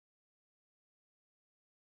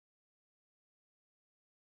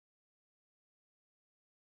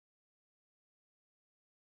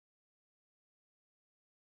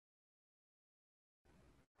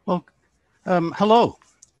Well, hello.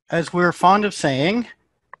 As we're fond of saying,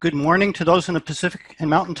 good morning to those in the Pacific and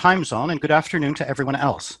Mountain Time Zone, and good afternoon to everyone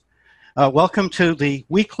else. Welcome to the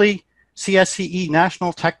weekly CSCE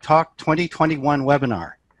National Tech Talk 2021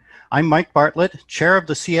 webinar. I'm Mike Bartlett, Chair of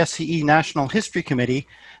the CSCE National History Committee,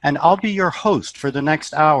 and I'll be your host for the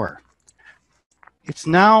next hour. It's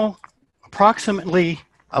now approximately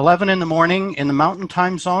 11 in the morning in the Mountain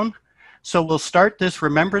Time Zone, so we'll start this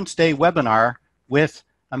Remembrance Day webinar with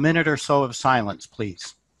a minute or so of silence,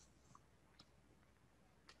 please.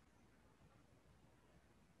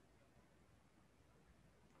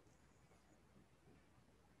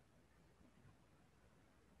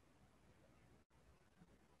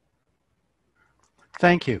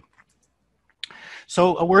 Thank you.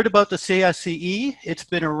 So a word about the CSCE. It's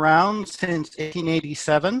been around since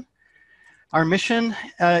 1887. Our mission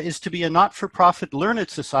is to be a not-for-profit learned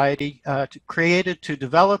society created to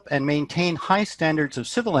develop and maintain high standards of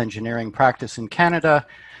civil engineering practice in Canada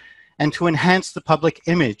and to enhance the public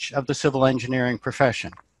image of the civil engineering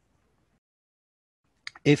profession.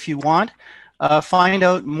 If you want, find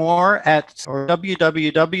out more at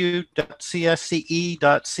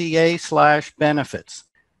www.csce.ca/benefits.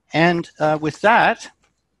 And with that,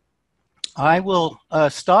 I will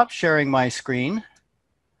stop sharing my screen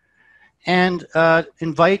and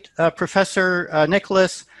invite Professor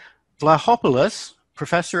Nicholas Vlahopoulos,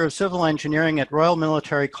 Professor of Civil Engineering at Royal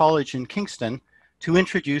Military College in Kingston, to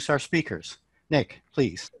introduce our speakers. Nick,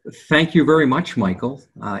 please. Thank you very much, Michael.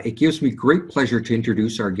 It gives me great pleasure to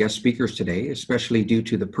introduce our guest speakers today, especially due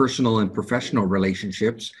to the personal and professional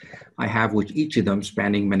relationships I have with each of them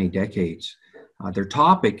spanning many decades. Their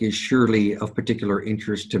topic is surely of particular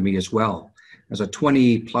interest to me as well. As a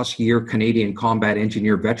 20-plus year Canadian combat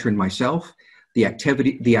engineer veteran myself, the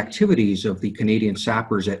activities of the Canadian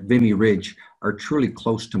sappers at Vimy Ridge are truly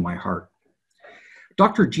close to my heart.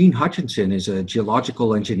 Dr. Jean Hutchinson is a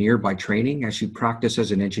geological engineer by training, as she practiced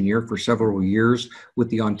as an engineer for several years with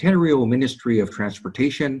the Ontario Ministry of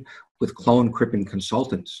Transportation with Clone Crippen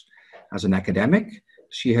Consultants. As an academic,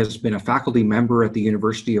 she has been a faculty member at the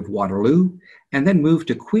University of Waterloo and then moved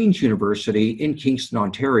to Queen's University in Kingston,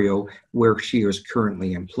 Ontario, where she is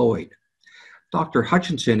currently employed. Dr.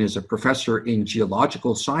 Hutchinson is a professor in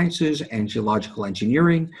geological sciences and geological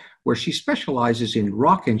engineering, where she specializes in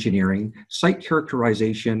rock engineering, site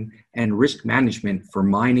characterization, and risk management for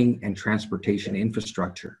mining and transportation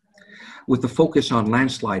infrastructure, with a focus on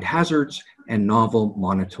landslide hazards and novel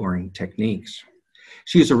monitoring techniques.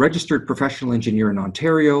 She is a registered professional engineer in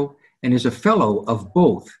Ontario and is a fellow of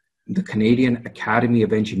both the Canadian Academy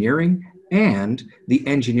of Engineering and the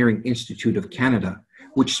Engineering Institute of Canada,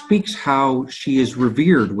 which speaks how she is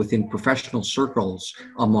revered within professional circles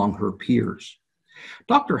among her peers.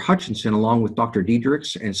 Dr. Hutchinson, along with Dr.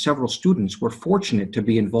 Diederichs and several students, were fortunate to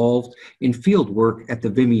be involved in field work at the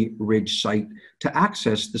Vimy Ridge site to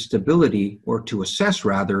access the stability, or to assess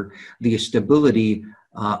rather, the stability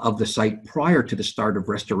of the site prior to the start of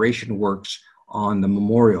restoration works on the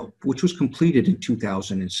memorial, which was completed in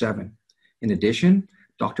 2007. In addition,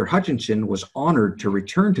 Dr. Hutchinson was honored to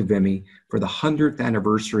return to Vimy for the 100th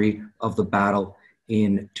anniversary of the battle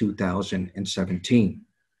in 2017.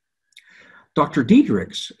 Dr.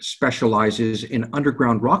 Diederichs specializes in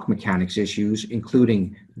underground rock mechanics issues,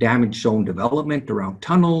 including damage zone development around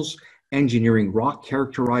tunnels, engineering rock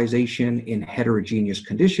characterization in heterogeneous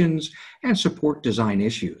conditions, and support design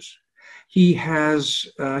issues. He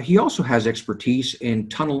also has expertise in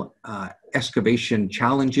tunnel excavation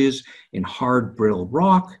challenges in hard, brittle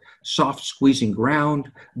rock, soft squeezing ground,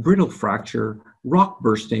 brittle fracture, rock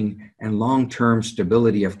bursting, and long-term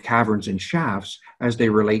stability of caverns and shafts as they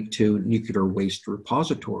relate to nuclear waste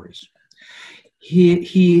repositories.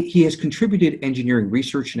 He has contributed engineering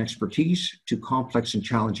research and expertise to complex and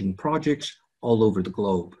challenging projects all over the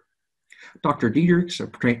globe. Dr. Diederichs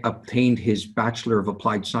obtained his Bachelor of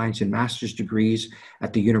Applied Science and Master's degrees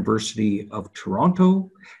at the University of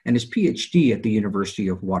Toronto and his PhD at the University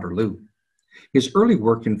of Waterloo. His early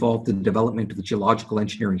work involved the development of the geological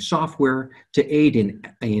engineering software to aid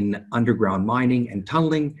in underground mining and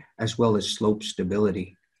tunneling, as well as slope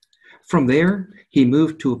stability. From there, he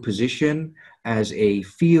moved to a position as a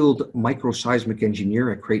field microseismic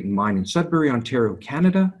engineer at Creighton Mine in Sudbury, Ontario,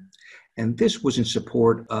 Canada, and this was in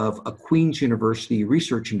support of a Queen's University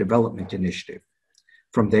Research and Development Initiative.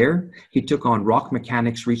 From there, he took on rock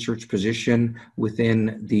mechanics research position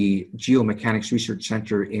within the Geomechanics Research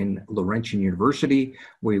Center in Laurentian University,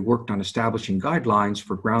 where he worked on establishing guidelines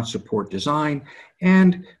for ground support design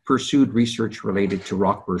and pursued research related to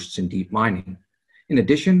rock bursts in deep mining. In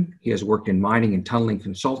addition, he has worked in mining and tunneling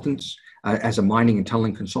consultants as a mining and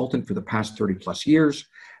tunneling consultant for the past 30 plus years,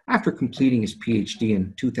 After completing his PhD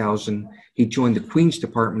in 2000, he joined the Queen's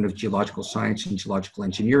Department of Geological Science and Geological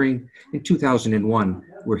Engineering in 2001,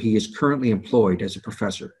 where he is currently employed as a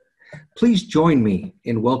professor. Please join me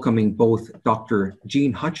in welcoming both Dr.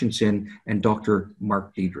 Jean Hutchinson and Dr.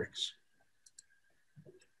 Mark Diederichs.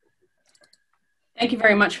 Thank you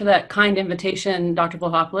very much for that kind invitation, Dr.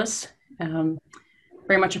 Vlahopoulos.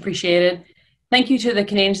 Very much appreciated. Thank you to the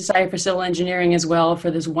Canadian Society for Civil Engineering as well for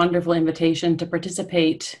this wonderful invitation to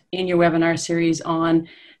participate in your webinar series on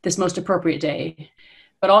this most appropriate day.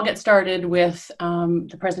 But I'll get started with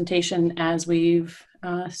the presentation as we've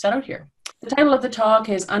set out here. The title of the talk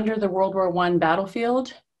is Under the World War I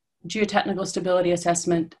Battlefield, Geotechnical Stability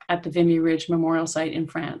Assessment at the Vimy Ridge Memorial Site in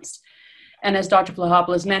France. And as Dr.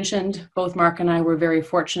 Vlahopoulos mentioned, both Mark and I were very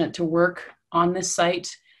fortunate to work on this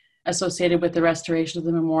site associated with the restoration of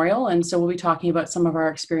the memorial. And so we'll be talking about some of our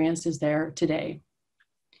experiences there today.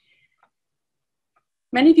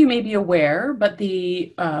 Many of you may be aware, but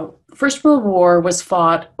the First World War was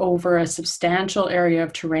fought over a substantial area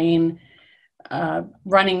of terrain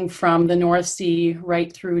running from the North Sea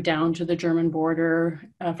right through down to the German border,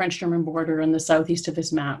 French-German border in the southeast of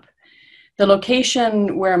this map. The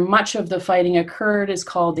location where much of the fighting occurred is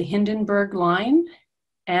called the Hindenburg Line,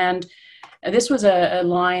 and this was a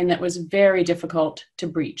line that was very difficult to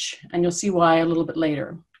breach, and you'll see why a little bit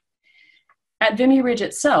later. At Vimy Ridge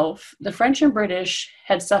itself, the French and British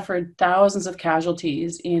had suffered thousands of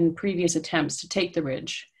casualties in previous attempts to take the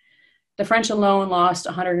ridge. The French alone lost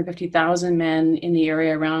 150,000 men in the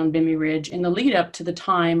area around Vimy Ridge in the lead up to the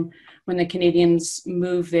time when the Canadians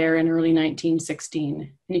moved there in early 1916.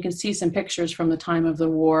 And you can see some pictures from the time of the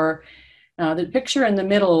war. The picture in the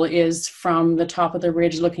middle is from the top of the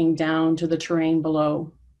ridge looking down to the terrain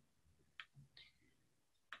below.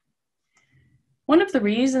 One of the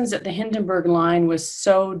reasons that the Hindenburg Line was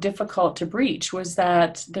so difficult to breach was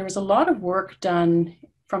that there was a lot of work done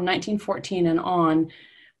from 1914 and on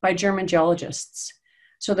by German geologists.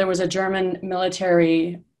 So there was a German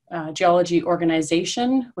military geology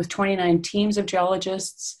organization with 29 teams of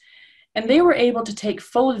geologists, and they were able to take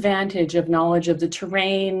full advantage of knowledge of the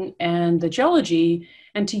terrain and the geology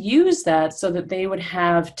and to use that so that they would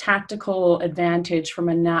have tactical advantage from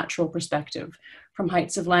a natural perspective, from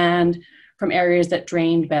heights of land, from areas that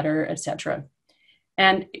drained better, etc.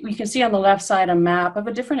 And you can see on the left side a map of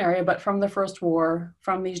a different area, but from the First War,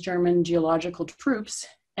 from these German geological troops.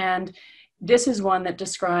 And this is one that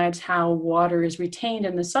describes how water is retained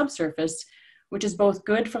in the subsurface, which is both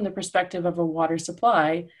good from the perspective of a water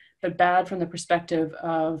supply, but bad from the perspective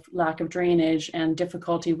of lack of drainage and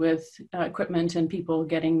difficulty with equipment and people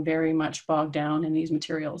getting very much bogged down in these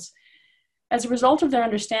materials. As a result of their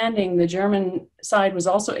understanding, the German side was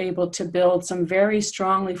also able to build some very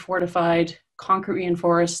strongly fortified, concrete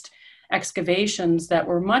reinforced excavations that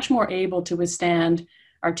were much more able to withstand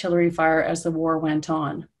artillery fire as the war went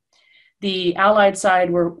on. The Allied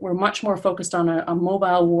side were much more focused on a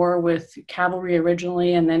mobile war with cavalry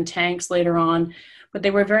originally and then tanks later on, but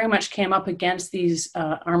they were very much came up against these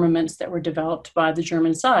armaments that were developed by the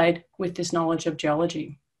German side with this knowledge of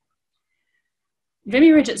geology.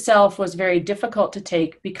 Vimy Ridge itself was very difficult to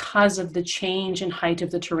take because of the change in height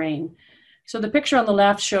of the terrain. So the picture on the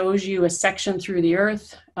left shows you a section through the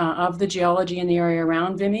earth of the geology in the area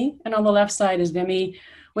around Vimy, and on the left side is Vimy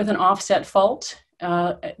with an offset fault,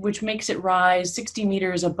 which makes it rise 60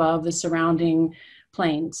 meters above the surrounding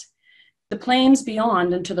plains. The plains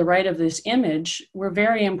beyond and to the right of this image were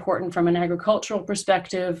very important from an agricultural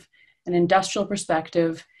perspective, an industrial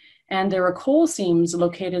perspective, and there were coal seams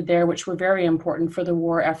located there which were very important for the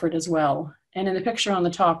war effort as well. And in the picture on the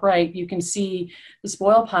top right, you can see the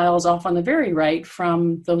spoil piles off on the very right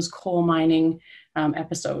from those coal mining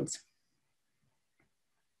episodes.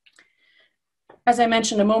 As I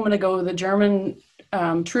mentioned a moment ago, the German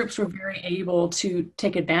troops were very able to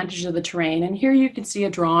take advantage of the terrain. And here you can see a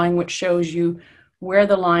drawing which shows you where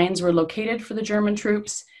the lines were located for the German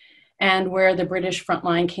troops and where the British front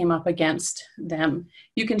line came up against them.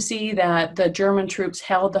 You can see that the German troops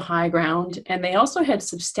held the high ground, and they also had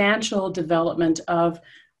substantial development of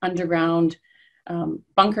underground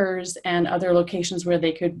bunkers and other locations where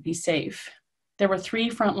they could be safe. There were 3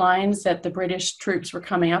 front lines that the British troops were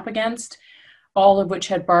coming up against, all of which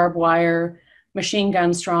had barbed wire, machine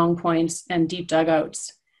gun strong points, and deep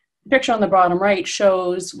dugouts. The picture on the bottom right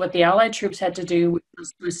shows what the Allied troops had to do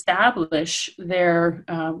was to establish their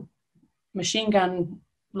machine gun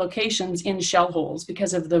locations in shell holes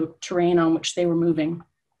because of the terrain on which they were moving.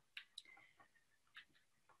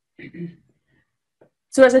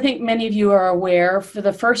 So as I think many of you are aware, for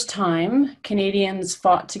the first time, Canadians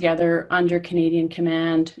fought together under Canadian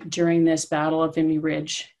command during this Battle of Vimy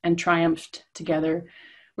Ridge and triumphed together,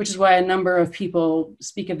 which is why a number of people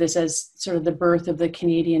speak of this as sort of the birth of the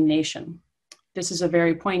Canadian nation. This is a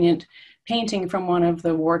very poignant painting from one of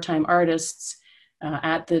the wartime artists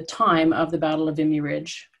at the time of the Battle of Vimy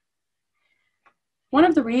Ridge. One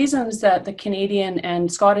of the reasons that the Canadian and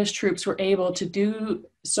Scottish troops were able to do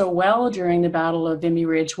so well during the Battle of Vimy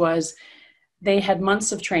Ridge was they had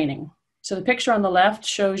months of training. So the picture on the left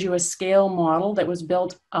shows you a scale model that was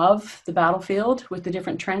built of the battlefield with the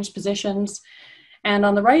different trench positions. And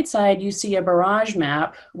on the right side, you see a barrage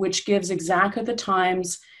map, which gives exactly the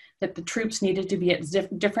times that the troops needed to be at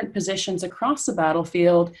different positions across the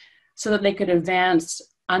battlefield so that they could advance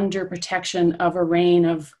under protection of a rain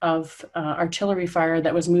of artillery fire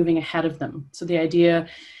that was moving ahead of them. So the idea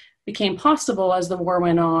became possible as the war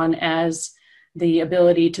went on, as the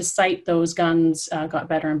ability to sight those guns got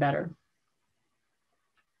better and better.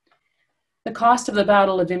 The cost of the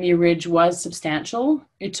Battle of Vimy Ridge was substantial.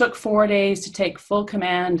 It took 4 days to take full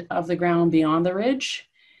command of the ground beyond the ridge.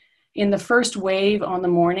 In the first wave on the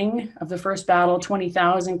morning of the first battle,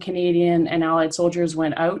 20,000 Canadian and Allied soldiers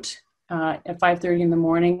went out at 5:30 in the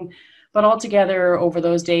morning, but altogether over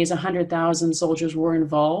those days, 100,000 soldiers were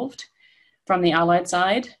involved from the Allied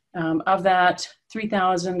side. Of that,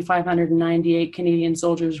 3,598 Canadian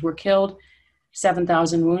soldiers were killed,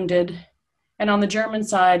 7,000 wounded. And on the German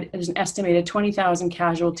side, there's an estimated 20,000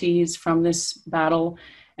 casualties from this battle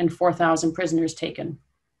and 4,000 prisoners taken.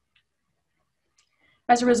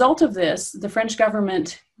 As a result of this, the French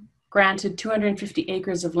government granted 250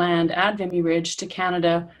 acres of land at Vimy Ridge to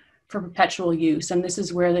Canada for perpetual use. And this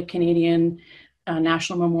is where the Canadian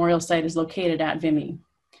National Memorial Site is located at Vimy.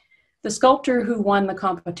 The sculptor who won the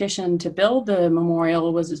competition to build the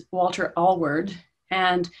memorial was Walter Allward,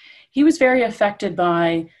 and he was very affected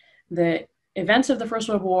by the events of the First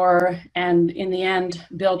World War, and in the end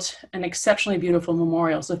built an exceptionally beautiful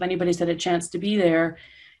memorial. So if anybody's had a chance to be there,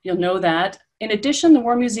 you'll know that. In addition, the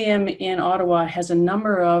War Museum in Ottawa has a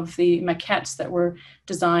number of the maquettes that were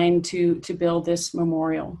designed to build this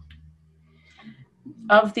memorial.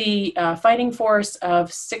 Of the fighting force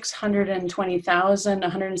of 620,000,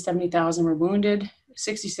 170,000 were wounded,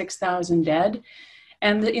 66,000 dead.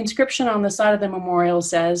 And the inscription on the side of the memorial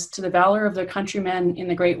says, "To the valor of their countrymen in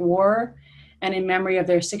the Great War, and in memory of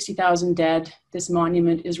their 60,000 dead, this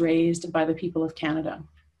monument is raised by the people of Canada."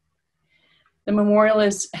 The memorial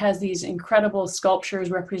has these incredible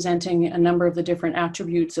sculptures representing a number of the different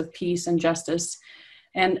attributes of peace and justice.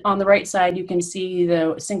 And on the right side, you can see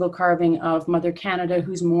the single carving of Mother Canada,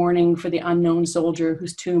 who's mourning for the unknown soldier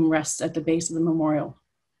whose tomb rests at the base of the memorial.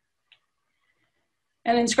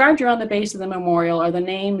 And inscribed around the base of the memorial are the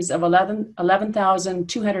names of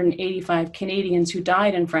 11,285 Canadians who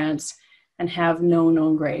died in France and have no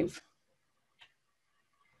known grave.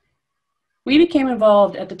 We became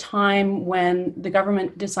involved at the time when the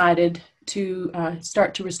government decided to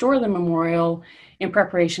start to restore the memorial in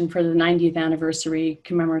preparation for the 90th anniversary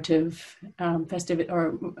commemorative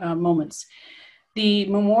moments. The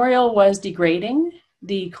memorial was degrading.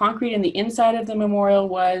 The concrete in the inside of the memorial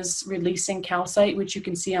was releasing calcite, which you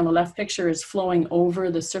can see on the left picture is flowing over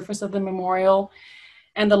the surface of the memorial.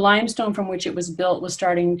 And the limestone from which it was built was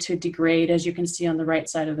starting to degrade, as you can see on the right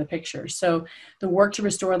side of the picture. So the work to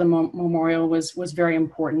restore the memorial was very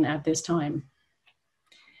important at this time.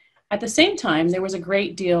 At the same time, there was a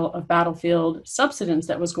great deal of battlefield subsidence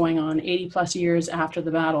that was going on 80 plus years after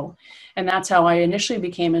the battle. And that's how I initially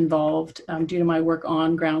became involved due to my work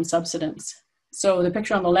on ground subsidence. So the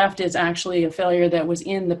picture on the left is actually a failure that was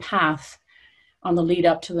in the path on the lead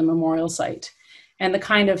up to the memorial site. And the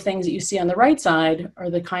kind of things that you see on the right side are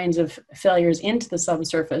the kinds of failures into the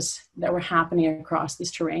subsurface that were happening across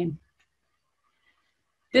this terrain.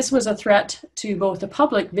 This was a threat to both the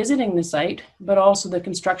public visiting the site, but also the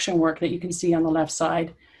construction work that you can see on the left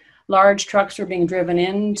side. Large trucks were being driven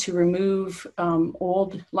in to remove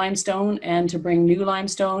old limestone and to bring new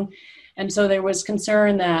limestone. And so there was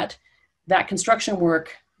concern that that construction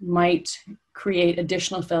work might create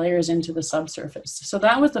additional failures into the subsurface. So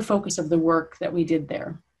that was the focus of the work that we did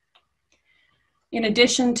there. In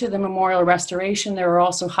addition to the memorial restoration, there are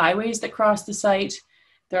also highways that cross the site.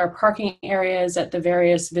 There are parking areas at the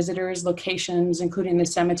various visitors' locations, including the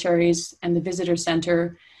cemeteries and the visitor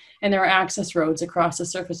center, and there are access roads across the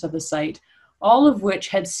surface of the site, all of which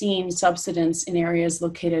had seen subsidence in areas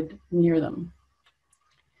located near them.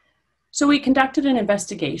 So we conducted an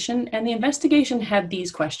investigation, and the investigation had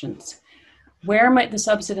these questions. Where might the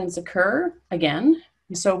subsidence occur? Again,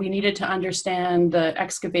 So we needed to understand the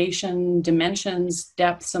excavation dimensions,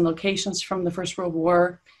 depths, and locations from the First World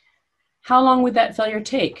War. How long would that failure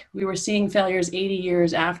take? We were seeing failures 80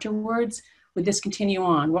 years afterwards. Would this continue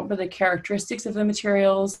on? What were the characteristics of the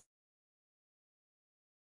materials?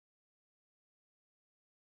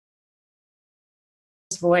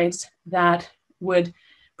 Voids that would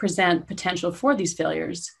present potential for these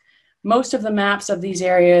failures. Most of the maps of these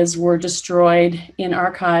areas were destroyed in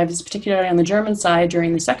archives, particularly on the German side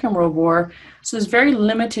during the Second World War. So there's very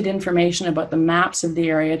limited information about the maps of the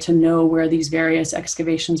area to know where these various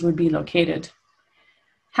excavations would be located.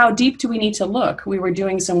 How deep do we need to look? We were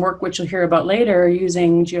doing some work, which you'll hear about later,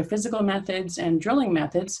 using geophysical methods and drilling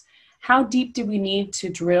methods. How deep do we need to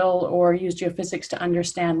drill or use geophysics to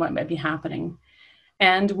understand what might be happening?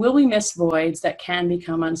 And will we miss voids that can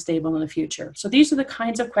become unstable in the future? So these are the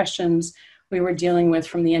kinds of questions we were dealing with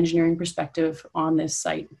from the engineering perspective on this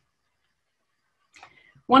site.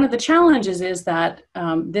 One of the challenges is that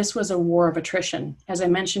this was a war of attrition. As I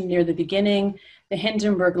mentioned near the beginning, the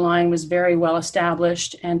Hindenburg Line was very well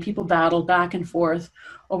established and people battled back and forth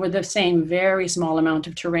over the same very small amount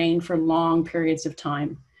of terrain for long periods of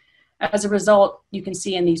time. As a result, you can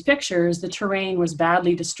see in these pictures, the terrain was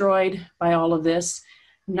badly destroyed by all of this.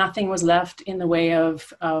 Nothing was left in the way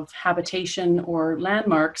of habitation or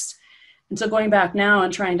landmarks. And so going back now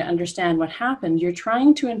and trying to understand what happened, you're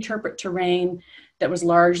trying to interpret terrain that was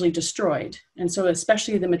largely destroyed. And so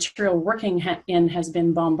especially the material working in has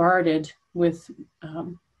been bombarded with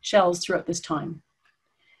shells throughout this time.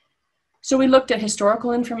 So we looked at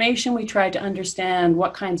historical information. We tried to understand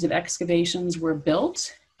what kinds of excavations were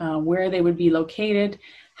built, where they would be located,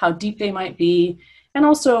 how deep they might be, and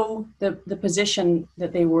also the position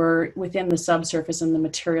that they were within the subsurface and the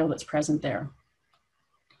material that's present there.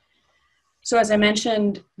 So as I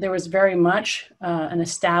mentioned, there was very much an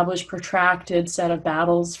established, protracted set of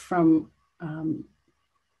battles from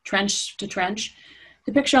trench to trench.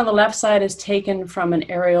 The picture on the left side is taken from an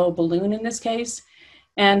aerial balloon in this case.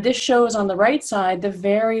 And this shows on the right side the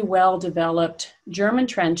very well-developed German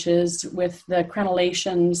trenches with the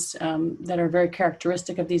crenellations that are very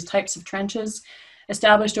characteristic of these types of trenches,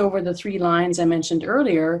 established over the three lines I mentioned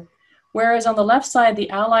earlier, whereas on the left side, the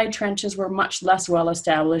Allied trenches were much less well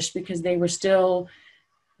established because they were still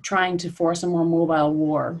trying to force a more mobile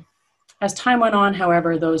war. As time went on,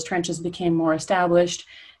 however, those trenches became more established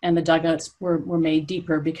and the dugouts were made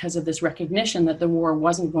deeper because of this recognition that the war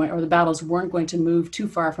wasn't going, or the battles weren't going to move too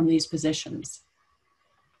far from these positions.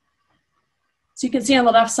 So you can see on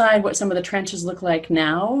the left side what some of the trenches look like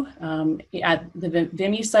now at the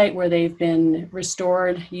Vimy site, where they've been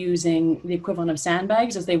restored using the equivalent of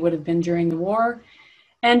sandbags as they would have been during the war.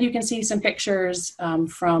 And you can see some pictures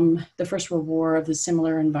from the First World War of the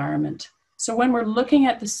similar environment. So when we're looking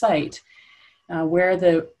at the site where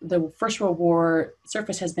the First World War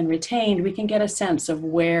surface has been retained, we can get a sense of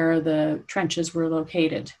where the trenches were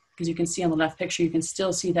located. Because you can see on the left picture, you can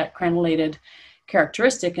still see that crenellated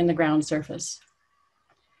characteristic in the ground surface.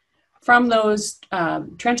 From those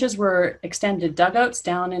trenches were extended dugouts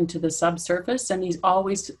down into the subsurface, and these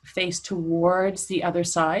always faced towards the other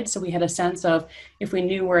side. So we had a sense of, if we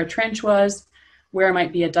knew where a trench was, where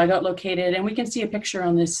might be a dugout located. And we can see a picture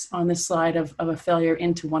on this slide of a failure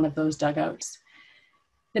into one of those dugouts.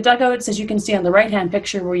 The dugouts, as you can see on the right-hand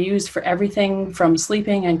picture, were used for everything from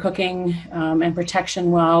sleeping and cooking and protection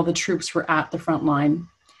while the troops were at the front line.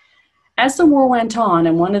 As the war went on,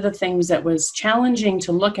 and one of the things that was challenging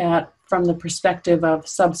to look at from the perspective of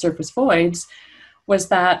subsurface voids was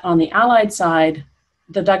that on the Allied side,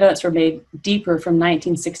 the dugouts were made deeper from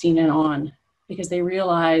 1916 and on, because they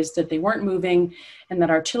realized that they weren't moving and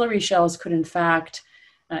that artillery shells could in fact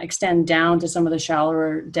extend down to some of the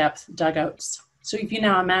shallower depth dugouts. So if you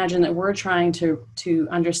now imagine that we're trying to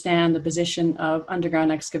understand the position of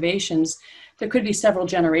underground excavations, there could be several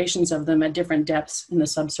generations of them at different depths in the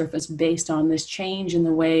subsurface based on this change in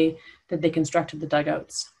the way that they constructed the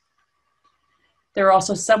dugouts. There are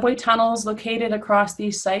also subway tunnels located across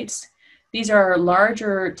these sites. These are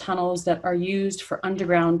larger tunnels that are used for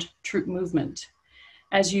underground troop movement.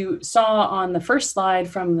 As you saw on the first slide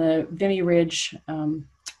from the Vimy Ridge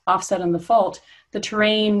offset on the fault, the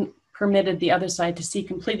terrain permitted the other side to see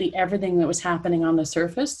completely everything that was happening on the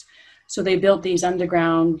surface. So they built these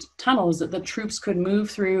underground tunnels that the troops could move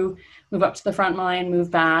through, move up to the front line, move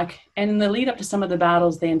back. And in the lead up to some of the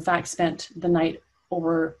battles, they in fact spent the night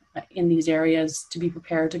over in these areas to be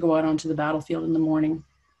prepared to go out onto the battlefield in the morning.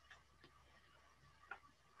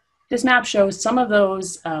 This map shows some of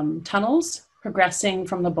those tunnels progressing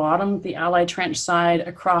from the bottom, the Allied trench side,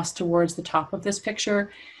 across towards the top of this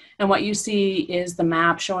picture. And what you see is the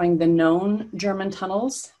map showing the known German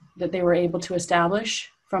tunnels that they were able to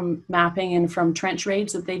establish from mapping and from trench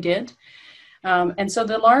raids that they did. And so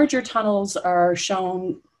the larger tunnels are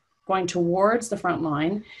shown going towards the front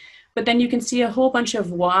line, but then you can see a whole bunch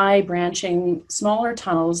of Y branching smaller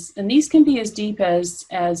tunnels, and these can be as deep as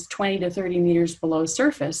 20 to 30 meters below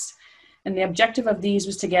surface. And the objective of these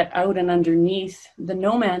was to get out and underneath the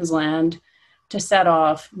no man's land to set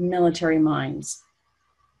off military mines.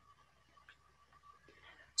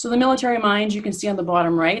 So the military mines you can see on the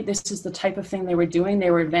bottom right, this is the type of thing they were doing. They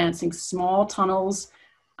were advancing small tunnels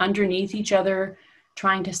underneath each other,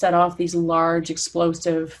 trying to set off these large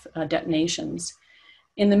explosive detonations.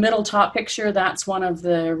 In the middle top picture, that's one of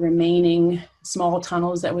the remaining small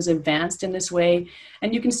tunnels that was advanced in this way.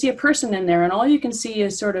 And you can see a person in there, and all you can see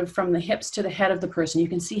is sort of from the hips to the head of the person. You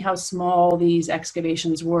can see how small these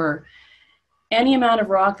excavations were. Any amount of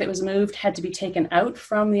rock that was moved had to be taken out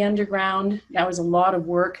from the underground. That was a lot of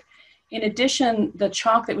work. In addition, the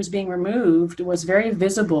chalk that was being removed was very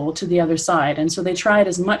visible to the other side. And so they tried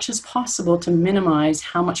as much as possible to minimize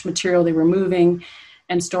how much material they were moving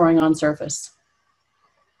and storing on surface.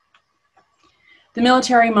 The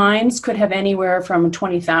military mines could have anywhere from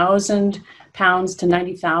 20,000 pounds to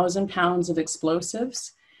 90,000 pounds of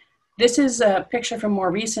explosives. This is a picture from more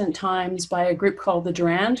recent times by a group called the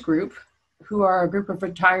Durand Group, who are a group of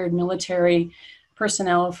retired military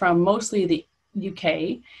personnel from mostly the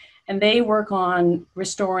UK, and they work on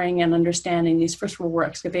restoring and understanding these First World War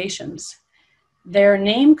excavations. Their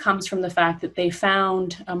name comes from the fact that they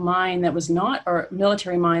found a mine that was not, or a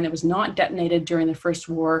military mine that was not detonated during the First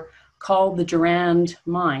War, called the Durand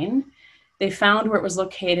Mine. They found where it was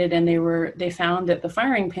located, and they found that the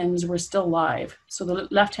firing pins were still live. So the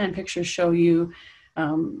left-hand pictures show you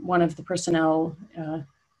one of the personnel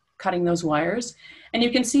cutting those wires. And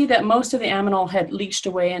you can see that most of the ammonol had leached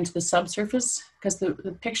away into the subsurface, because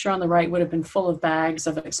the picture on the right would have been full of bags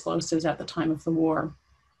of explosives at the time of the war.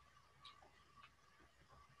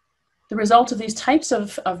 The result of these types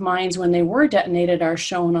of mines when they were detonated are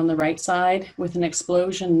shown on the right side, with an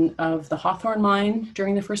explosion of the Hawthorne mine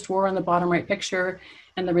during the First War on the bottom right picture,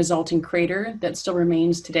 and the resulting crater that still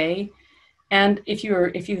remains today. And if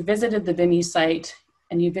you visited the Vimy site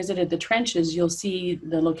and you visited the trenches, you'll see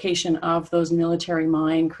the location of those military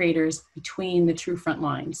mine craters between the two front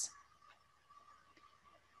lines.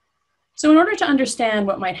 So in order to understand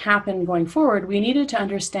what might happen going forward, we needed to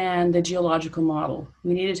understand the geological model.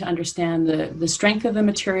 We needed to understand the strength of the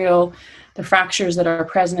material, the fractures that are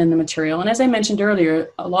present in the material. And as I mentioned earlier,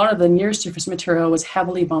 a lot of the near surface material was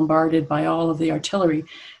heavily bombarded by all of the artillery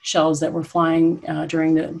shells that were flying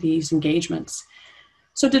during these engagements.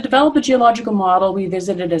 So to develop a geological model, we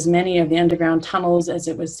visited as many of the underground tunnels as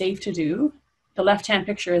it was safe to do. The left-hand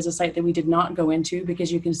picture is a site that we did not go into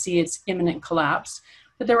because you can see its imminent collapse,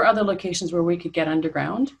 but there were other locations where we could get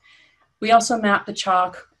underground. We also mapped the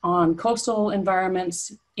chalk on coastal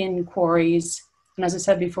environments, in quarries, and as I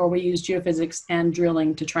said before, we used geophysics and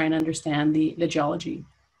drilling to try and understand the geology.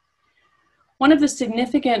 One of the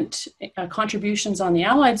significant contributions on the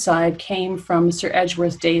Allied side came from Sir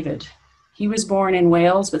Edgeworth David. He was born in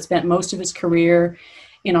Wales, but spent most of his career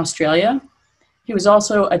in Australia. He was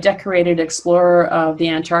also a decorated explorer of the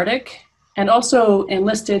Antarctic, and also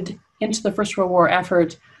enlisted into the First World War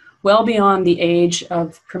effort well beyond the age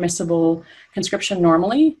of permissible conscription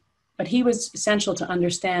normally, but he was essential to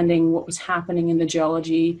understanding what was happening in the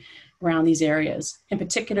geology around these areas, in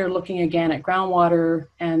particular looking again at groundwater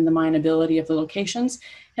and the mineability of the locations.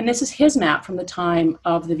 And this is his map from the time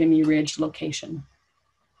of the Vimy Ridge location.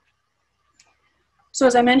 So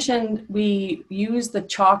as I mentioned, we use the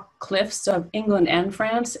chalk cliffs of England and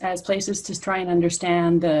France as places to try and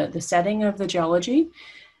understand the setting of the geology.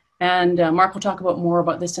 And Mark will talk more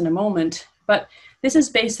about this in a moment, but this is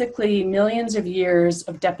basically millions of years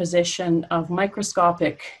of deposition of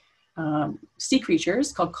microscopic sea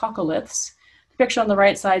creatures called coccoliths. The picture on the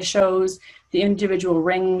right side shows the individual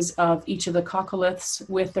rings of each of the coccoliths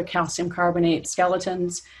with their calcium carbonate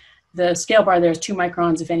skeletons. The scale bar there is 2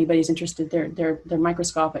 microns, if anybody's interested. They're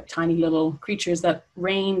microscopic, tiny little creatures that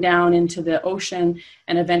rain down into the ocean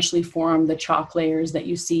and eventually form the chalk layers that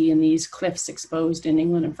you see in these cliffs exposed in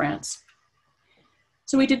England and France.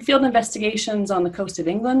 So we did field investigations on the coast of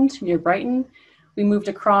England near Brighton. We moved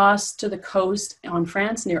across to the coast on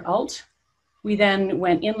France near Alt. We then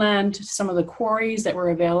went inland to some of the quarries that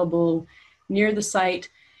were available near the site.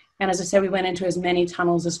 And as I said, we went into as many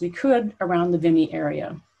tunnels as we could around the Vimy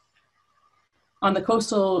area. On the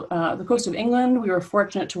coast of England, we were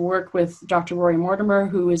fortunate to work with Dr. Rory Mortimer,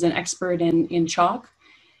 who is an expert in chalk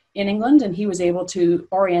in England, and he was able to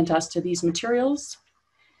orient us to these materials.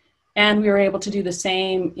 And we were able to do the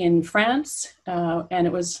same in France. And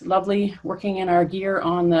it was lovely working in our gear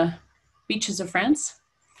on the beaches of France.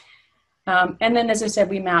 And then, as I said,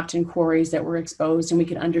 we mapped in quarries that were exposed and we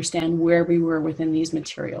could understand where we were within these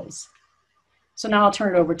materials. So now I'll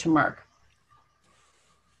turn it over to Mark.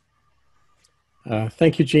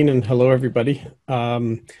 Thank you, Jean, and hello, everybody.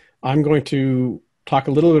 I'm going to talk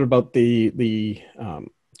a little bit about the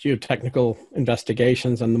geotechnical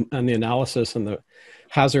investigations and the analysis and the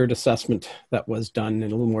hazard assessment that was done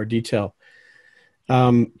in a little more detail.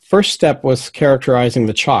 First step was characterizing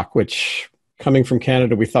the chalk, which, coming from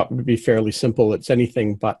Canada, we thought would be fairly simple. It's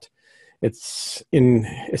anything but. It's in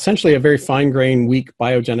essentially a very fine-grained, weak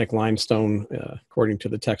biogenic limestone, according to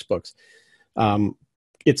the textbooks.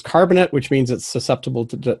 It's carbonate, which means it's susceptible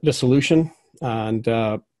to dissolution, and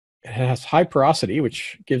it has high porosity,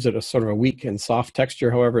 which gives it a sort of a weak and soft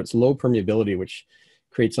texture. However, it's low permeability, which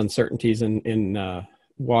creates uncertainties in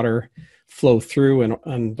water flow through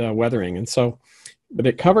and weathering. And so, but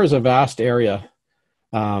it covers a vast area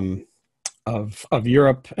of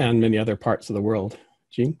Europe and many other parts of the world.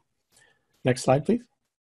 Jean, next slide, please.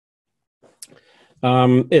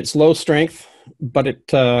 It's low strength, but it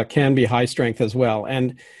can be high strength as well.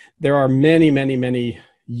 And there are many, many, many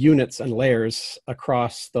units and layers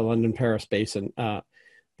across the London-Paris basin. The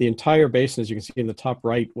entire basin, as you can see in the top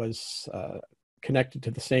right, was connected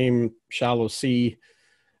to the same shallow sea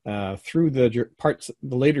through the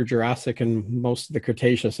later Jurassic and most of the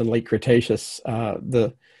Cretaceous and late Cretaceous.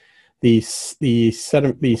 The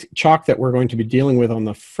chalk that we're going to be dealing with on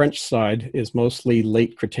the French side is mostly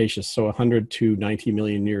late Cretaceous, so 100 to 90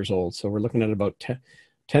 million years old. So we're looking at about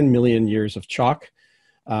 10 million years of chalk.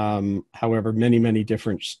 However, many, many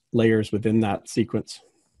different layers within that sequence.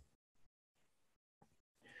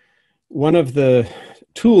 One of the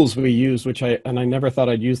tools we use, I never thought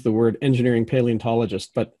I'd use the word engineering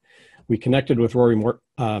paleontologist, but we connected with Rory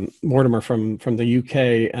Mortimer from the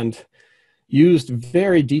UK and used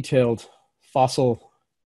very detailed fossil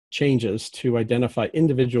changes to identify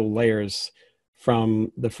individual layers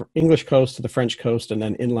from the English coast to the French coast and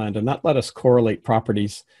then inland. And that let us correlate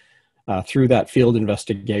properties through that field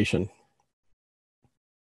investigation.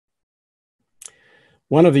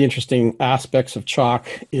 One of the interesting aspects of chalk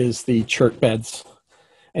is the chert beds.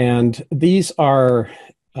 And these are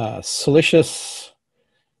siliceous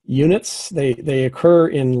units. They occur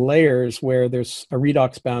in layers where there's a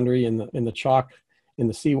redox boundary in the chalk in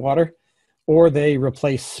the seawater, or they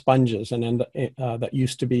replace sponges and that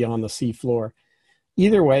used to be on the sea floor.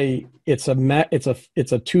 Either way, it's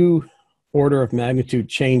a 2 order of magnitude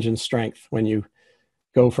change in strength when you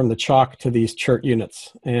go from the chalk to these chert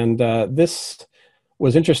units. And this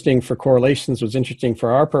was interesting for correlations, was interesting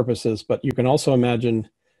for our purposes, but you can also imagine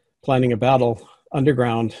planning a battle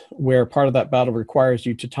underground where part of that battle requires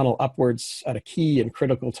you to tunnel upwards at a key and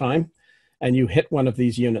critical time, and you hit one of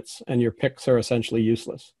these units and your picks are essentially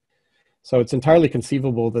useless. So it's entirely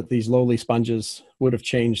conceivable that these lowly sponges would have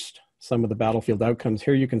changed some of the battlefield outcomes.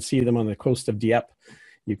 Here you can see them on the coast of Dieppe.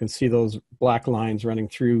 You can see those black lines running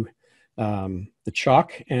through the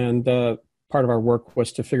chalk, and part of our work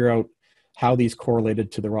was to figure out how these correlated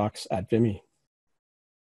to the rocks at Vimy.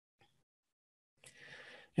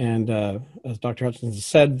 And as Dr. Hutchinson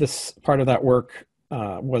said, this part of that work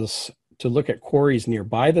was to look at quarries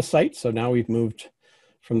nearby the site. So now we've moved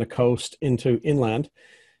from the coast into inland.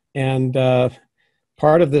 And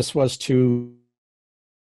part of this was between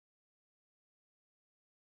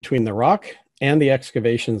the rock and the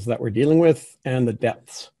excavations that we're dealing with and the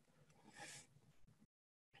depths.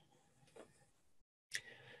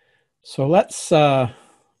 So let's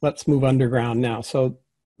move underground now. So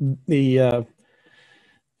the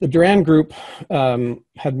Duran group has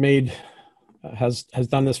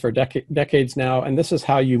done this for decades now, and this is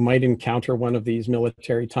how you might encounter one of these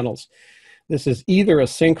military tunnels. This is either a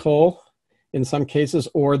sinkhole in some cases,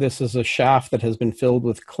 or this is a shaft that has been filled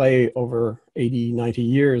with clay over 80, 90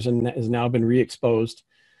 years and has now been re-exposed.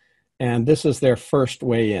 And this is their first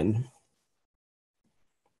way in.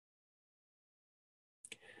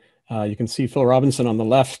 You can see Phil Robinson on the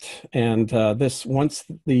left, and this, once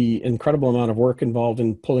the incredible amount of work involved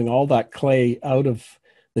in pulling all that clay out of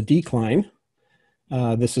the decline,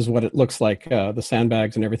 this is what it looks like. The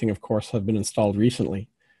sandbags and everything, of course, have been installed recently.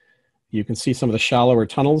 You can see some of the shallower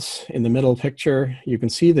tunnels in the middle picture. You can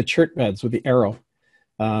see the chert beds with the arrow.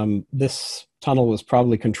 This tunnel was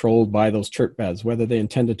probably controlled by those chert beds. Whether they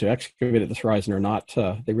intended to excavate at this horizon or not,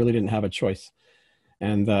 they really didn't have a choice.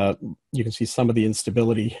 And you can see some of the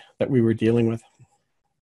instability that we were dealing with.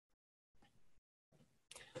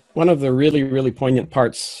 One of the really, really poignant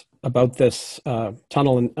parts about this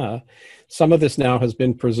tunnel, Some of this now has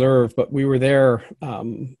been preserved, but we were there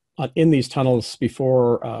in these tunnels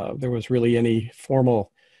before there was really any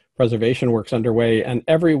formal preservation works underway. And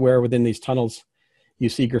everywhere within these tunnels, you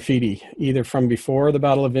see graffiti, either from before the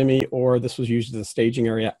Battle of Vimy, or this was used as a staging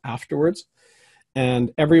area afterwards.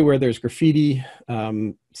 And everywhere there's graffiti.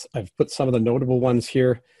 I've put some of the notable ones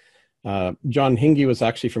here. John Hingie was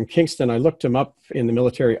actually from Kingston. I looked him up in the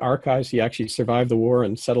military archives. He actually survived the war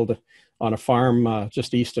and settled on a farm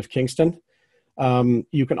just east of Kingston.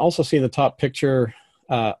 You can also see in the top picture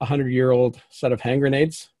a 100-year-old set of hand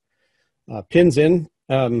grenades, pins in,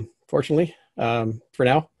 fortunately, for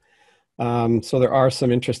now. So there are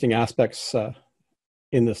some interesting aspects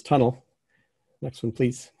in this tunnel. Next one,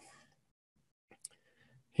 please.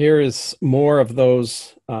 Here is more of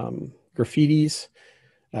those graffitis.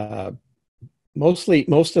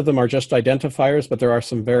 Most of them are just identifiers, but there are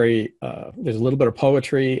some there's a little bit of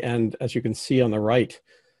poetry, and as you can see on the right,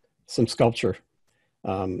 some sculpture.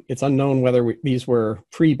 It's unknown whether these were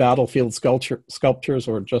pre-battlefield sculptures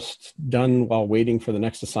or just done while waiting for the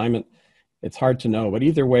next assignment. It's hard to know, but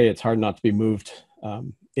either way, it's hard not to be moved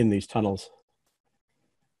in these tunnels.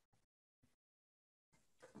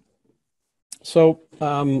 So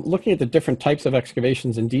looking at the different types of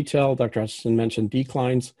excavations in detail, Dr. Hutchinson mentioned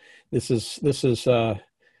declines. This is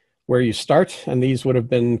where you start, and these would have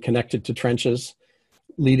been connected to trenches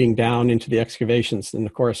leading down into the excavations. And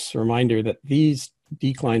of course, a reminder that these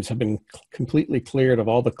declines have been completely cleared of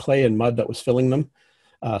all the clay and mud that was filling them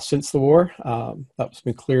since the war. That's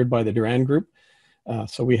been cleared by the Durand group.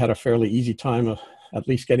 So we had a fairly easy time of at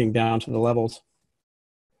least getting down to the levels.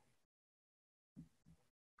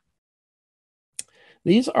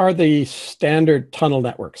 These are the standard tunnel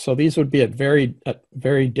networks. So these would be at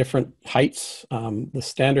very different heights. The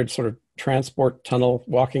standard sort of transport tunnel,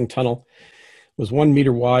 walking tunnel, was 1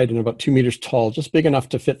 meter wide and about 2 meters tall, just big enough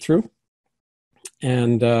to fit through.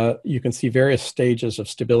 And you can see various stages of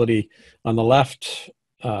stability. On the left,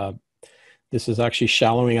 this is actually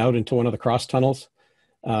shallowing out into one of the cross tunnels.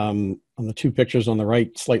 On the two pictures on the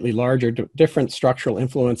right, slightly larger, different structural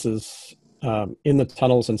influences in the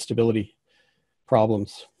tunnels and stability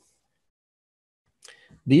problems.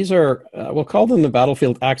 These are, we'll call them the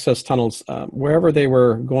battlefield access tunnels. Wherever they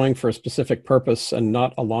were going for a specific purpose and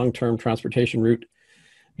not a long-term transportation route,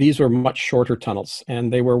 these were much shorter tunnels,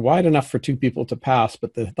 and they were wide enough for two people to pass,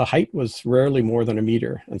 but the height was rarely more than 1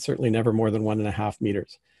 meter, and certainly never more than 1.5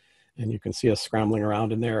 meters. And you can see us scrambling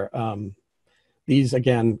around in there. These,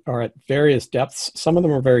 again, are at various depths. Some of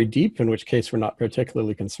them are very deep, in which case we're not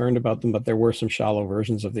particularly concerned about them, but there were some shallow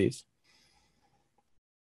versions of these.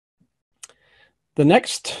 The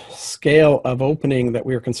next scale of opening that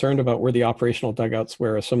we were concerned about were the operational dugouts,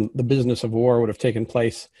 where the business of war would have taken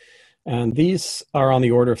place. And these are on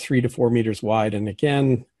the order of 3 to 4 meters wide. And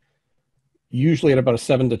again, usually at about a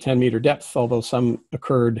 7 to 10 meter depth, although some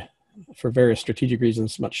occurred for various strategic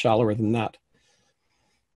reasons much shallower than that.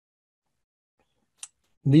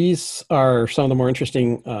 These are some of the more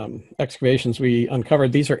interesting excavations we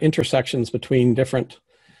uncovered. These are intersections between different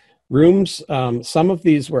rooms. Some of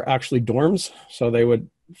these were actually dorms. So they would,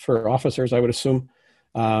 for officers, I would assume,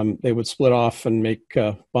 they would split off and make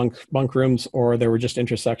bunk rooms, or there were just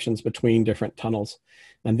intersections between different tunnels.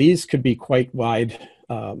 And these could be quite wide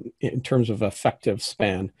in terms of effective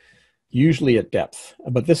span, usually at depth.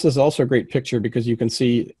 But this is also a great picture because you can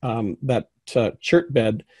see that chert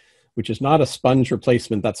bed, which is not a sponge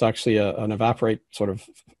replacement, that's actually an evaporate sort of,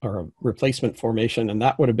 or a replacement formation, and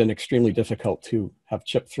that would have been extremely difficult to have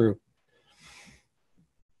chipped through.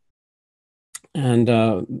 And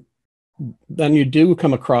then you do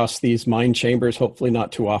come across these mine chambers, hopefully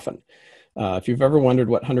not too often. If you've ever wondered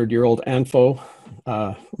what 100-year-old ANFO,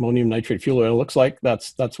 ammonium nitrate fuel oil, looks like,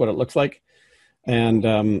 that's what it looks like.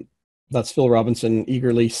 And that's Phil Robinson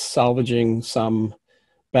eagerly salvaging some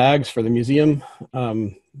bags for the museum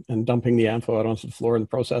and dumping the ANFO out onto the floor in the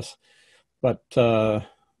process. But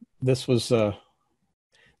this was,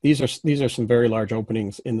 these are some very large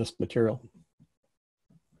openings in this material.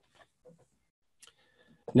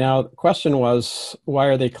 Now, the question was, why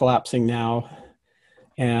are they collapsing now?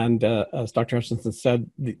 And as Dr. Hutchinson said,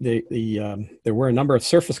 there were a number of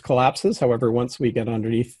surface collapses. However, once we get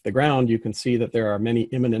underneath the ground, you can see that there are many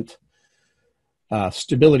imminent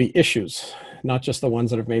stability issues, not just the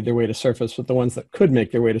ones that have made their way to surface, but the ones that could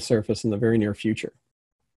make their way to surface in the very near future.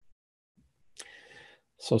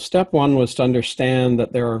 So step one was to understand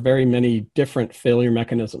that there are very many different failure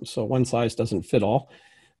mechanisms. So one size doesn't fit all.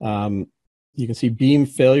 You can see beam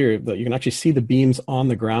failure. You can actually see the beams on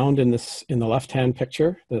the ground in the left-hand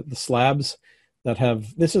picture. The slabs that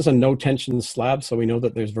have, this is a no tension slab, so we know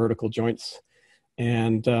that there's vertical joints.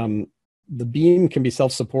 And the beam can be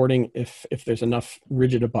self-supporting if there's enough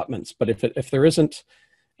rigid abutments, but if there isn't,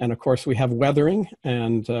 and of course we have weathering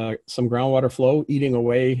and some groundwater flow eating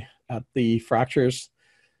away at the fractures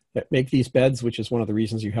that make these beds, which is one of the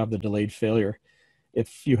reasons you have the delayed failure.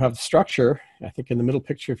 If you have structure, I think in the middle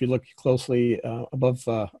picture, if you look closely above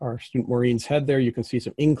our student Maureen's head there, you can see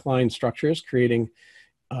some inclined structures creating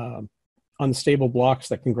unstable blocks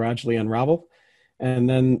that can gradually unravel. And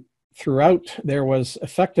then throughout, there was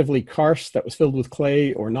effectively karst that was filled with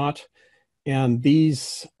clay or not. And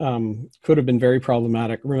these could have been very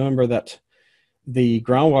problematic. Remember that the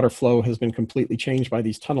groundwater flow has been completely changed by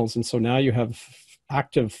these tunnels. And so now you have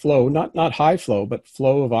active flow, not high flow, but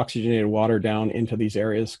flow of oxygenated water down into these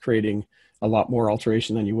areas, creating a lot more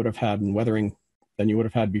alteration than you would have had in weathering than you would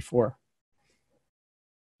have had before.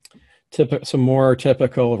 Some more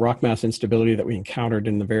typical rock mass instability that we encountered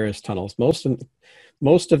in the various tunnels.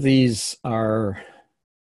 Most of these are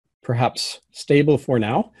perhaps stable for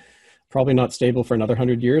now, probably not stable for another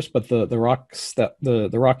 100 years, but the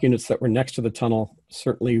rock units that were next to the tunnel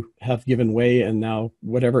certainly have given way, and now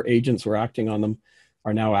whatever agents were acting on them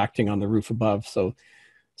are now acting on the roof above. So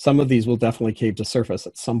some of these will definitely cave to surface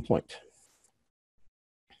at some point.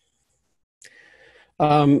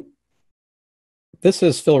 This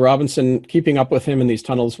is Phil Robinson. Keeping up with him in these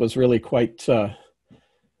tunnels was really quite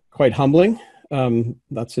humbling.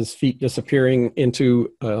 That's his feet disappearing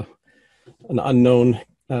into an unknown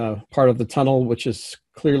part of the tunnel, which is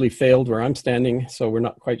clearly failed where I'm standing, so we're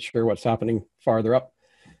not quite sure what's happening farther up.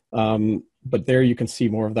 But there you can see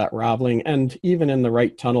more of that raveling. And even in the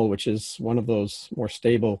right tunnel, which is one of those more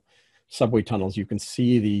stable subway tunnels, you can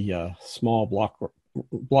see the small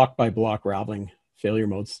block by block raveling failure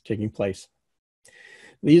modes taking place.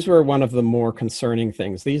 These were one of the more concerning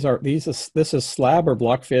things. This is slab or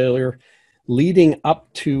block failure leading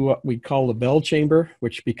up to what we call the bell chamber,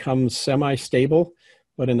 which becomes semi-stable.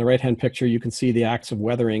 But in the right-hand picture, you can see the acts of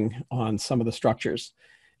weathering on some of the structures.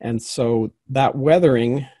 And so that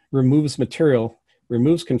weathering removes material,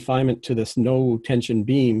 removes confinement to this no tension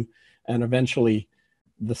beam, and eventually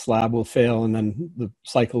the slab will fail and then the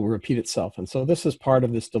cycle will repeat itself. And so this is part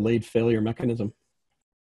of this delayed failure mechanism.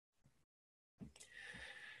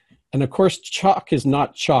 And of course, chalk is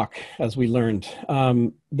not chalk, as we learned.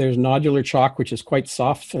 There's nodular chalk, which is quite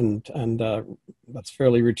soft and that's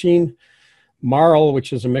fairly routine. Marl,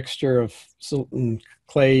 which is a mixture of silt and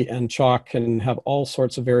clay and chalk, can have all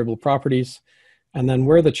sorts of variable properties. And then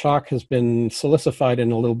where the chalk has been silicified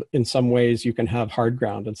in some ways, you can have hard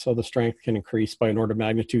ground. And so the strength can increase by an order of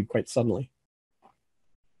magnitude quite suddenly.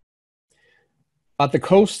 At the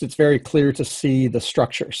coast, it's very clear to see the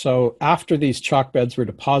structure. So after these chalk beds were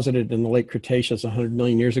deposited in the late Cretaceous 100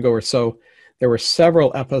 million years ago or so, there were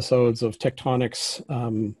several episodes of tectonics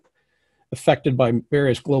affected by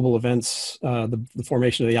various global events, the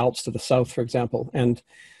formation of the Alps to the south, for example. And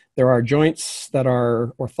there are joints that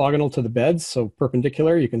are orthogonal to the beds, so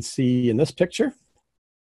perpendicular, you can see in this picture.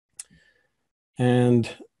 And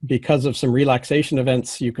because of some relaxation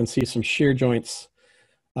events, you can see some shear joints.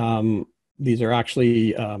 These are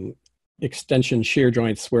actually extension shear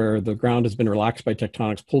joints where the ground has been relaxed by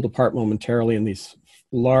tectonics, pulled apart momentarily, and these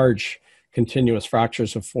large continuous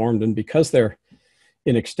fractures have formed. And because they're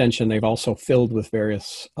in extension, they've also filled with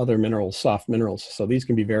various other minerals, soft minerals. So these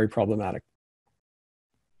can be very problematic.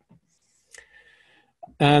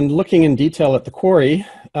 And looking in detail at the quarry,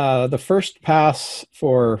 the first pass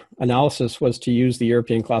for analysis was to use the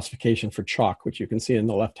European classification for chalk, which you can see in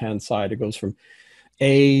the left-hand side. It goes from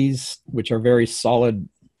A's, which are very solid,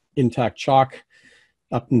 intact chalk,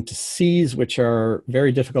 up into C's, which are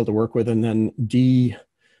very difficult to work with, and then D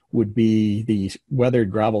would be the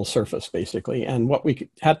weathered gravel surface, basically. And what we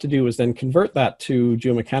had to do was then convert that to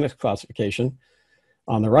geomechanics classification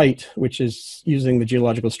on the right, which is using the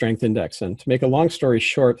geological strength index. And to make a long story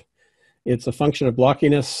short, it's a function of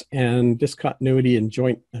blockiness and discontinuity in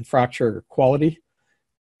joint and fracture quality.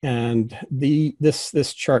 And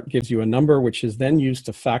this chart gives you a number which is then used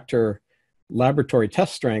to factor laboratory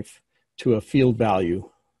test strength to a field value.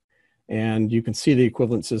 And you can see the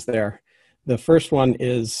equivalences there. The first one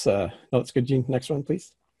is, no, that's good, Gene. Next one,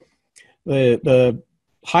 please. The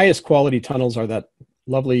highest quality tunnels are that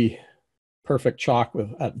lovely, perfect chalk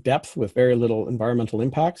at depth with very little environmental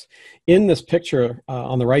impacts. In this picture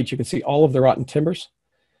on the right, you can see all of the rotten timbers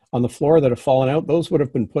on the floor that have fallen out. Those would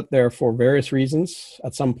have been put there for various reasons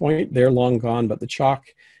at some point. They're long gone, but the chalk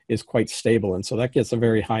is quite stable. And so that gets a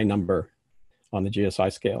very high number on the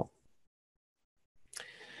GSI scale.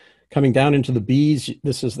 Coming down into the B's,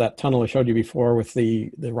 this is that tunnel I showed you before with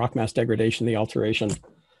the rock mass degradation, the alteration.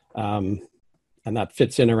 And that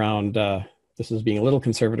fits in around the this is being a little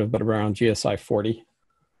conservative, but around GSI 40.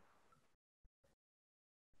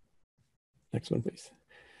 Next one, please.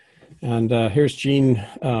 And here's Gene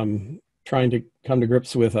trying to come to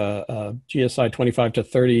grips with a GSI 25 to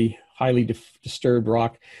 30 highly disturbed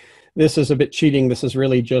rock. This is a bit cheating. This is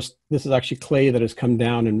really just, this is actually clay that has come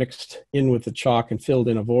down and mixed in with the chalk and filled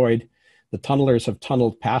in a void. The tunnelers have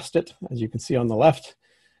tunneled past it, as you can see on the left.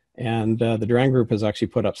 And the Durand group has actually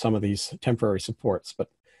put up some of these temporary supports,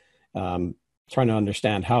 but trying to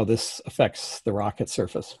understand how this affects the rock at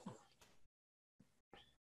surface.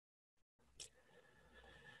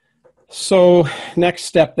 So next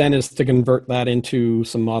step then is to convert that into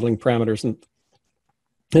some modeling parameters. And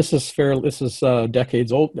this is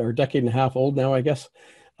decades old, or a decade and a half old now, I guess,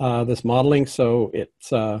 this modeling. So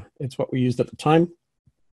it's what we used at the time.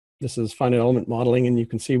 This is finite element modeling, and you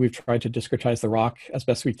can see we've tried to discretize the rock as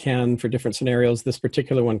best we can for different scenarios. This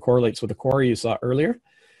particular one correlates with the quarry you saw earlier,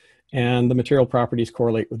 and the material properties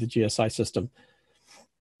correlate with the GSI system.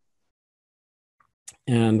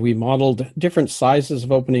 And we modeled different sizes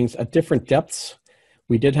of openings at different depths.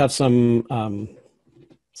 We did have some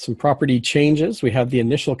property changes. We have the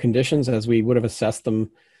initial conditions as we would have assessed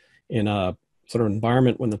them in a sort of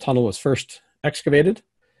environment when the tunnel was first excavated.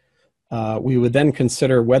 We would then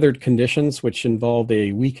consider weathered conditions, which involved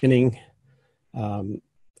a weakening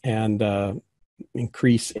and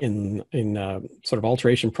increase in sort of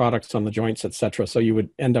alteration products on the joints, etc. So you would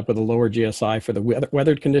end up with a lower GSI for the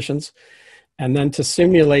weathered conditions. And then to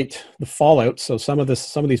simulate the fallout, so some of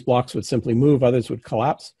these blocks would simply move, others would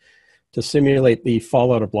collapse. To simulate the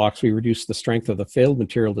fallout of blocks, we reduced the strength of the failed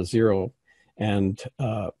material to 0 and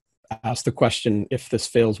asked the question, if this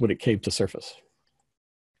fails, would it cave to surface?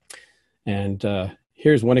 And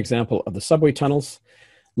here's one example of the subway tunnels,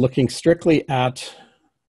 looking strictly at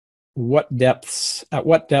what depths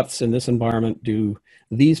in this environment do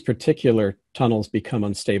these particular tunnels become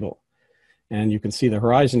unstable. And you can see the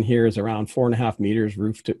horizon here is around 4.5 meters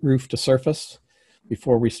roof to surface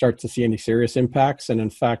before we start to see any serious impacts. And in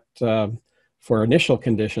fact, for initial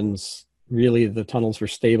conditions, really the tunnels were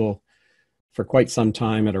stable for quite some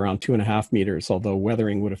time at around 2.5 meters, although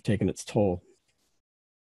weathering would have taken its toll.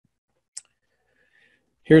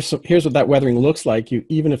 Here's what that weathering looks like.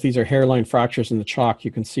 Even if these are hairline fractures in the chalk,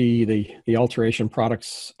 you can see the alteration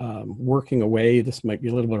products working away. This might be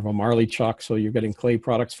a little bit of a marley chalk, so you're getting clay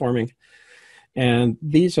products forming. And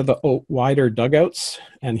these are the wider dugouts.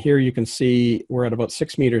 And here you can see we're at about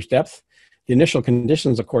 6 meters depth. The initial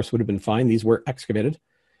conditions, of course, would have been fine. These were excavated.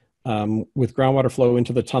 With groundwater flow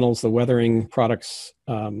into the tunnels, the weathering products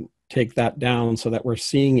take that down so that we're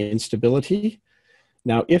seeing instability.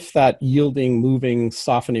 Now, if that yielding, moving,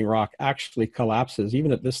 softening rock actually collapses,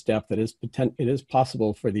 even at this depth, it is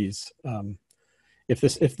possible for these. If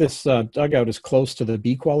this dugout is close to the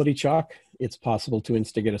B quality chalk, it's possible to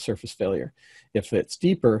instigate a surface failure. If it's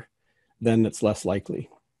deeper, then it's less likely.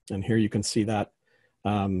 And here you can see that.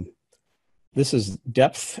 This is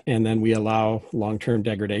depth, and then we allow long-term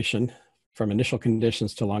degradation from initial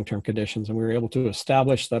conditions to long-term conditions. And we were able to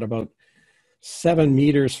establish that about 7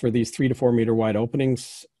 meters for these 3 to 4 meter wide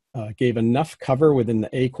openings gave enough cover within the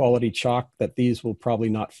A quality chalk that these will probably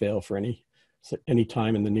not fail for any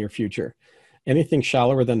time in the near future. Anything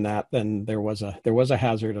shallower than that, then there was a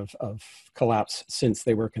hazard of collapse since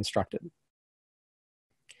they were constructed.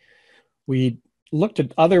 We looked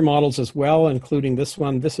at other models as well, including this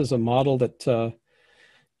one. This is a model that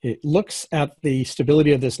it looks at the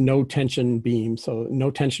stability of this no tension beam. So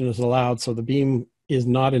no tension is allowed. So the beam is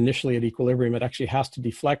not initially at equilibrium. It actually has to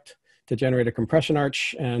deflect to generate a compression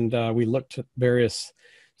arch. And we looked at various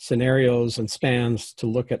scenarios and spans to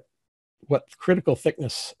look at what critical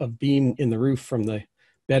thickness of beam in the roof from the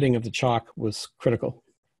bedding of the chalk was critical.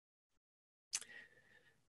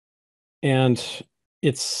 And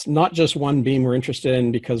it's not just one beam we're interested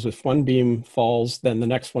in, because if one beam falls, then the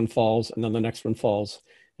next one falls, and then the next one falls.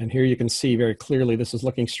 And here you can see very clearly, this is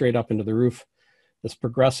looking straight up into the roof, this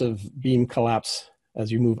progressive beam collapse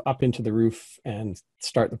as you move up into the roof and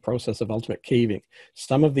start the process of ultimate caving.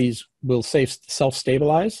 Some of these will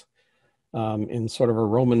self-stabilize in sort of a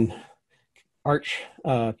Roman arch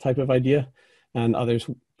type of idea, and others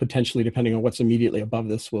potentially, depending on what's immediately above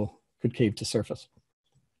this, could cave to surface.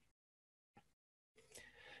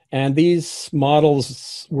 And these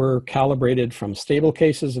models were calibrated from stable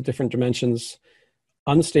cases of different dimensions,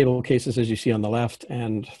 unstable cases, as you see on the left,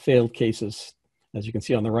 and failed cases, as you can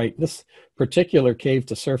see on the right. This particular cave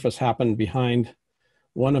to surface happened behind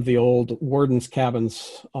one of the old warden's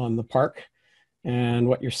cabins on the park. And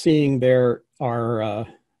what you're seeing there are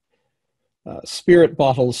spirit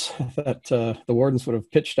bottles that the wardens would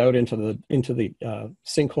have pitched out into the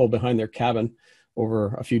sinkhole behind their cabin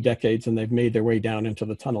over a few decades, and they've made their way down into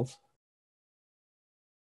the tunnels.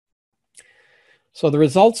 So the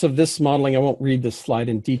results of this modeling, I won't read this slide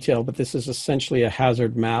in detail, but this is essentially a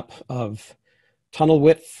hazard map of tunnel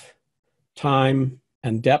width, time,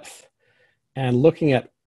 and depth, and looking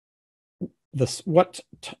at this,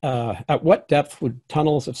 at what depth would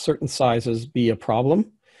tunnels of certain sizes be a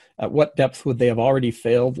problem? At what depth would they have already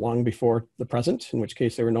failed long before the present, in which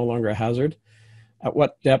case they were no longer a hazard? At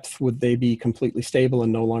what depth would they be completely stable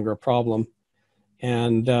and no longer a problem?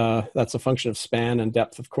 And that's a function of span and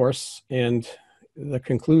depth, of course. And the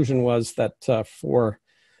conclusion was that for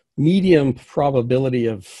medium probability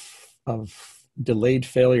of delayed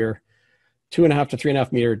failure, 2.5 to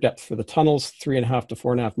 3.5 meter depth for the tunnels, 3.5 to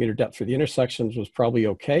 4.5 meter depth for the intersections was probably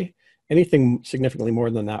okay. Anything significantly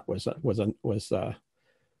more than that was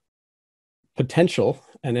potential,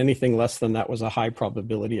 and anything less than that was a high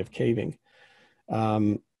probability of caving.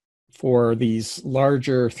 For these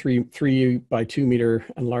larger 3 by 2 meter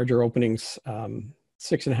and larger openings,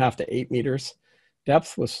 6.5 to 8 meters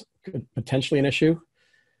depth was potentially an issue.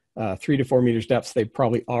 3 to 4 meters depth, they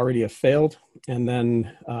probably already have failed, and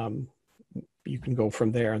then you can go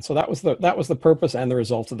from there. And so that was the purpose and the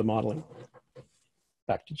result of the modeling.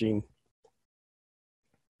 Back to Jean.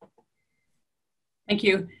 Thank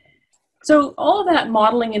you. So all of that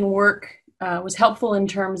modeling and work was helpful in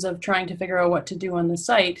terms of trying to figure out what to do on the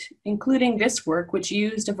site, including this work, which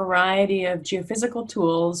used a variety of geophysical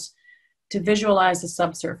tools to visualize the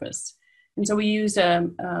subsurface. And so we used a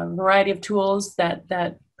variety of tools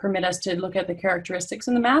that permit us to look at the characteristics.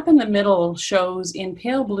 And the map in the middle shows in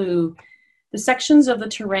pale blue the sections of the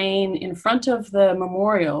terrain in front of the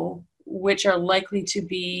memorial, which are likely to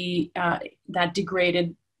be that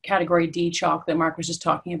degraded category D chalk that Mark was just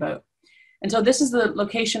talking about. And so this is the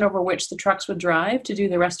location over which the trucks would drive to do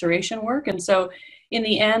the restoration work. And so in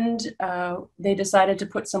the end, they decided to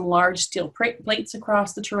put some large steel plates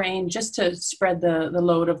across the terrain just to spread the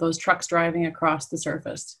load of those trucks driving across the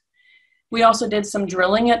surface. We also did some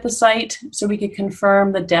drilling at the site so we could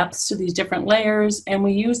confirm the depths to these different layers. And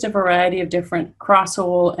we used a variety of different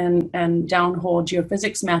crosshole and downhole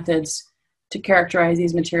geophysics methods to characterize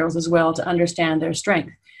these materials as well to understand their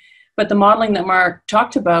strength. But the modeling that Mark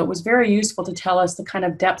talked about was very useful to tell us the kind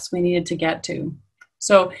of depths we needed to get to.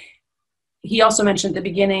 So he also mentioned at the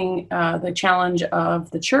beginning the challenge of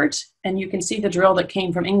the chert, and you can see the drill that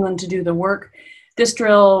came from England to do the work. This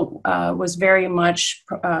drill was very much,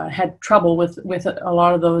 had trouble with a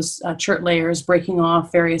lot of those chert layers breaking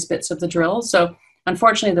off various bits of the drill. So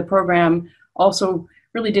unfortunately, the program also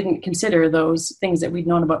really didn't consider those things that we'd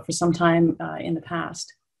known about for some time in the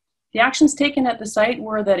past. The actions taken at the site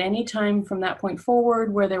were that any time from that point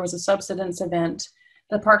forward where there was a subsidence event,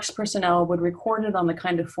 the parks personnel would record it on the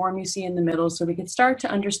kind of form you see in the middle so we could start to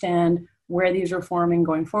understand where these were forming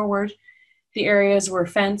going forward. The areas were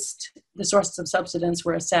fenced, the sources of subsidence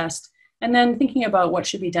were assessed, and then thinking about what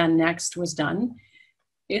should be done next was done.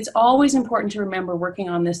 It's always important to remember working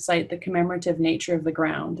on this site the commemorative nature of the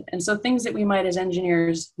ground. And so things that we might as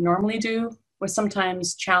engineers normally do was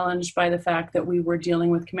sometimes challenged by the fact that we were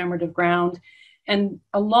dealing with commemorative ground, and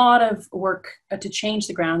a lot of work to change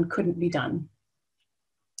the ground couldn't be done.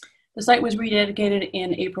 The site was rededicated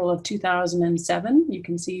in April of 2007. You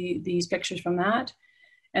can see these pictures from that.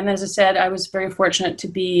 And as I said, I was very fortunate to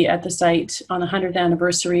be at the site on the 100th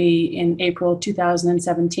anniversary in April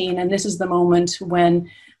 2017. And this is the moment when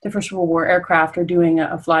the First World War aircraft are doing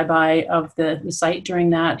a flyby of the site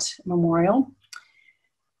during that memorial.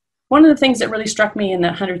 One of the things that really struck me in the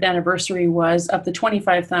 100th anniversary was of the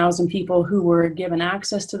 25,000 people who were given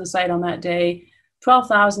access to the site on that day,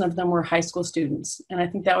 12,000 of them were high school students. And I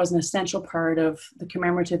think that was an essential part of the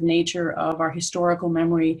commemorative nature of our historical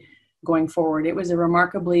memory going forward. It was a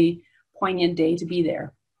remarkably poignant day to be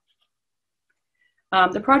there.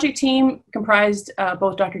 The project team comprised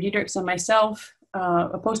both Dr. Diederichs and myself,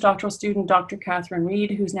 a postdoctoral student, Dr. Catherine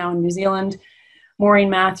Reed, who's now in New Zealand,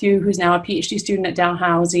 Maureen Matthew, who's now a PhD student at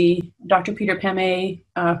Dalhousie, Dr. Peter Peme,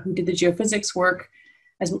 who did the geophysics work,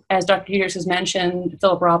 as Dr. Diederichs has mentioned,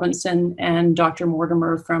 Philip Robinson, and Dr.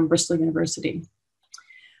 Mortimer from Bristol University.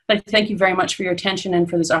 I'd like to thank you very much for your attention and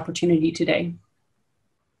for this opportunity today.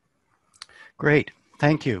 Great,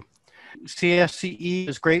 thank you. CSCE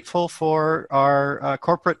is grateful for our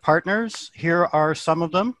corporate partners. Here are some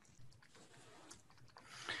of them,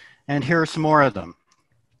 and here are some more of them.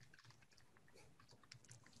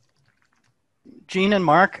 Jean and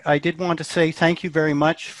Mark, I did want to say thank you very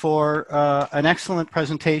much for an excellent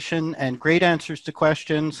presentation and great answers to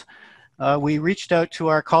questions. We reached out to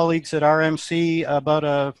our colleagues at RMC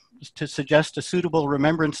to suggest a suitable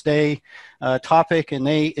Remembrance Day topic, and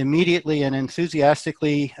they immediately and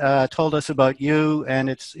enthusiastically told us about you, and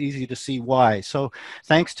it's easy to see why. So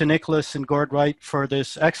thanks to Nicholas and Gord Wright for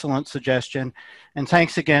this excellent suggestion, and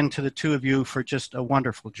thanks again to the two of you for just a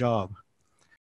wonderful job.